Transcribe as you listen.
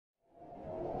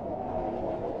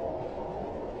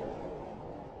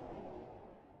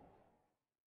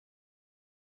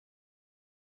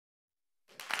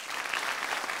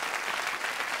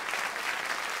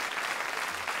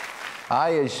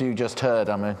As you just heard,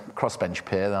 I'm a crossbench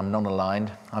peer. I'm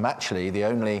non-aligned. I'm actually the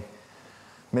only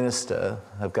minister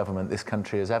of government this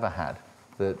country has ever had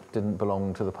that didn't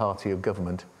belong to the party of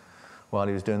government while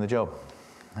he was doing the job.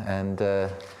 And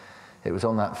it was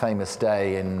on that famous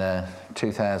day in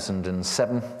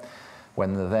 2007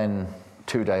 when the then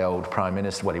 2-day-old Prime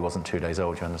Minister, well, he wasn't 2 days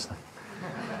old, you understand.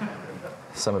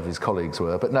 Some of his colleagues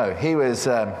were, but no, he was,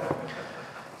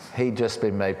 he'd just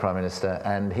been made Prime Minister,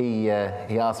 and he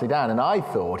asked me down, and I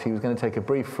thought he was going to take a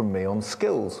brief from me on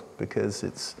skills,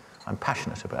 because I'm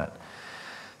passionate about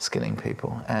skilling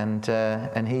people. And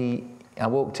I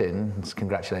walked in and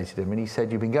congratulated him, and he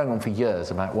said, "You've been going on for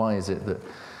years about why is it that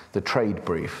the trade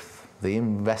brief, the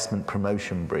investment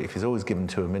promotion brief, is always given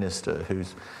to a minister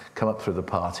who's come up through the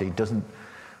party, doesn't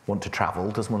want to travel,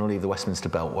 doesn't want to leave the Westminster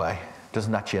Beltway,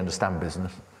 doesn't actually understand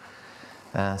business.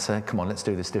 So come on, let's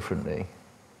do this differently.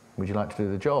 Would you like to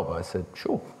do the job?" I said,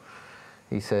 "Sure."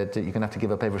 He said, "You're going to have to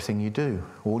give up everything you do,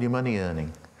 all your money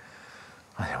earning."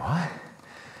 I said, "What?"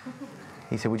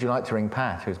 He said, "Would you like to ring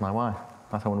Pat, who's my wife?"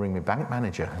 I thought, "I want to ring my bank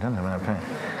manager. I don't know when I'm paying."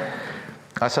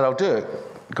 I said, "I'll do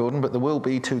it, Gordon, but there will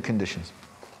be 2 conditions.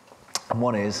 And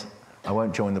one is, I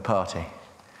won't join the party."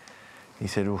 He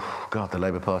said, "Oh, God, the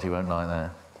Labour Party won't like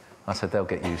that." I said, "They'll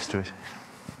get used to it."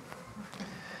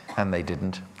 And they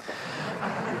didn't.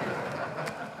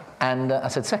 And I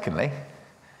said, secondly,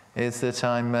 is that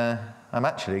I'm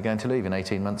actually going to leave in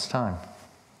 18 months' time.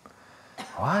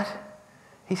 "What?"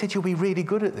 He said, "You'll be really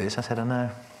good at this." I said, "I know."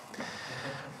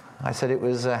 I said, "It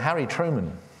was Harry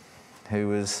Truman, who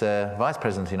was Vice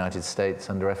President of the United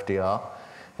States under FDR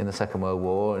in the Second World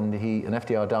War, and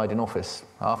FDR died in office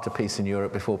after peace in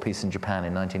Europe, before peace in Japan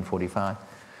in 1945.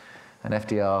 And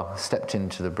FDR stepped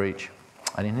into the breach.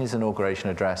 And in his inauguration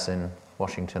address in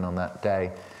Washington on that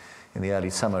day, in the early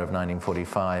summer of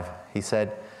 1945, he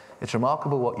said, 'It's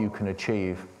remarkable what you can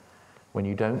achieve when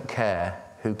you don't care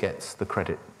who gets the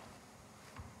credit.'"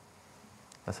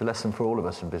 That's a lesson for all of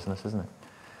us in business, isn't it?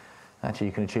 Actually,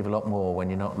 you can achieve a lot more when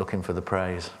you're not looking for the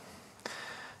praise.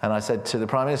 And I said to the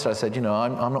Prime Minister, I said, "You know,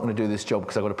 I'm not going to do this job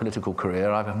because I've got a political career.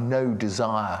 I have no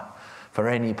desire for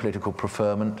any political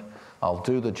preferment. I'll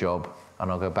do the job,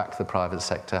 and I'll go back to the private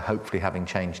sector, hopefully having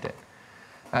changed it."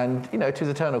 And, you know, to his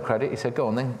eternal credit, he said, "Go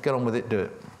on then, get on with it, do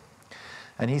it."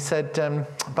 And he said,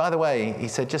 "By the way," he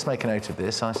said, "just make a note of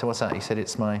this." I said, "What's that?" He said,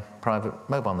 "It's my private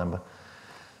mobile number."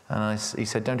 And he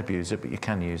said, "Don't abuse it, but you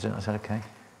can use it." I said, "Okay."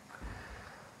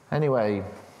 Anyway,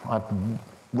 I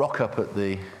rock up at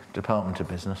the Department of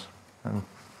Business, and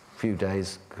a few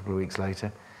days, a couple of weeks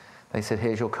later, they said,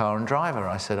 "Here's your car and driver."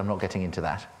 I said, "I'm not getting into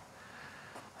that."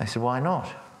 They said, "Why not?"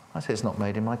 I said, "It's not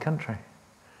made in my country."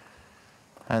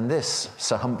 And this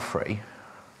Sir Humphrey,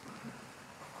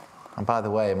 and by the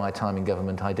way, in my time in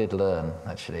government, I did learn,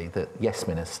 actually, that Yes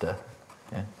Minister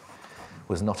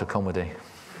was not a comedy.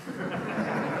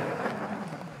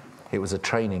 It was a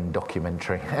training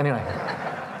documentary. Anyway,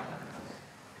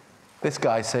 this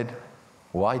guy said,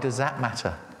 "Why does that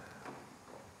matter?"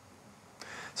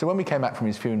 So when we came back from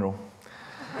his funeral,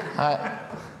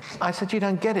 I said, "You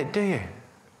don't get it, do you?"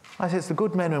 I said, "It's the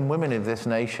good men and women of this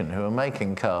nation who are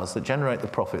making cars that generate the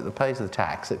profit, that pays the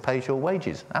tax, that pays your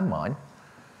wages and mine.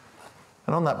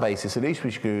 And on that basis, the least we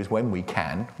should do is, when we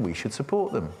can, we should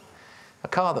support them. A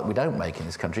car that we don't make in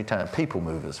this country, people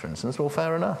movers, for instance, well,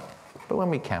 fair enough. But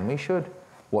when we can, we should.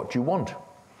 What do you want?"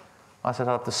 I said,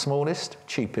 "I'll have the smallest,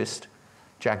 cheapest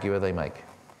Jaguar they make.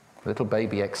 A little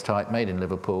baby X-Type made in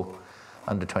Liverpool,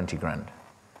 under 20 grand.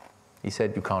 He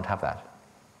said, "You can't have that."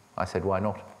 I said, "Why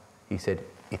not?" He said,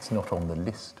 "It's not on the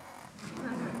list."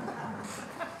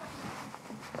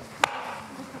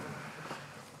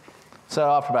 So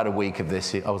after about a week of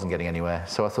this, I wasn't getting anywhere.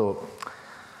 So I thought,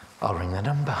 I'll ring the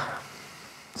number.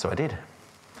 So I did.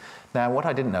 Now, what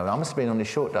I didn't know, I must have been on his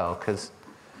short dial, because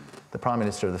the Prime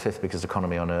Minister of the 5th biggest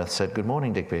economy on earth said, "Good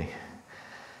morning, Digby."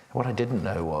 What I didn't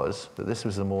know was that this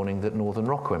was the morning that Northern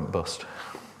Rock went bust.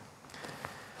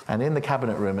 And in the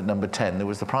Cabinet room at number 10, there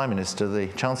was the Prime Minister, the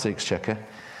Chancellor of the Exchequer,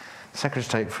 Secretary of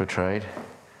State for Trade,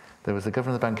 there was the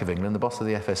Governor of the Bank of England, the boss of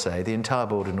the FSA, the entire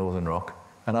board of Northern Rock,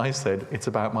 and I said, "It's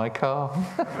about my car."